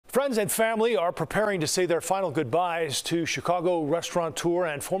Friends and family are preparing to say their final goodbyes to Chicago restaurateur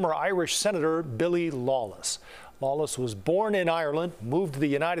and former Irish Senator Billy Lawless. Lawless was born in Ireland, moved to the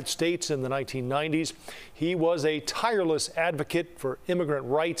United States in the 1990s. He was a tireless advocate for immigrant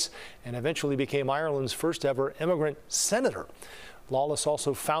rights and eventually became Ireland's first ever immigrant senator. Lawless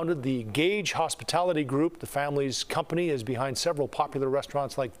also founded the Gage Hospitality Group. The family's company is behind several popular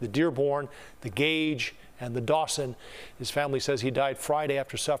restaurants like the Dearborn, the Gage, and the Dawson. His family says he died Friday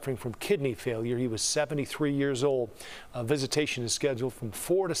after suffering from kidney failure. He was 73 years old. A visitation is scheduled from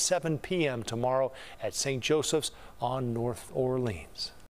 4 to 7 p.m. tomorrow at St. Joseph's on North Orleans.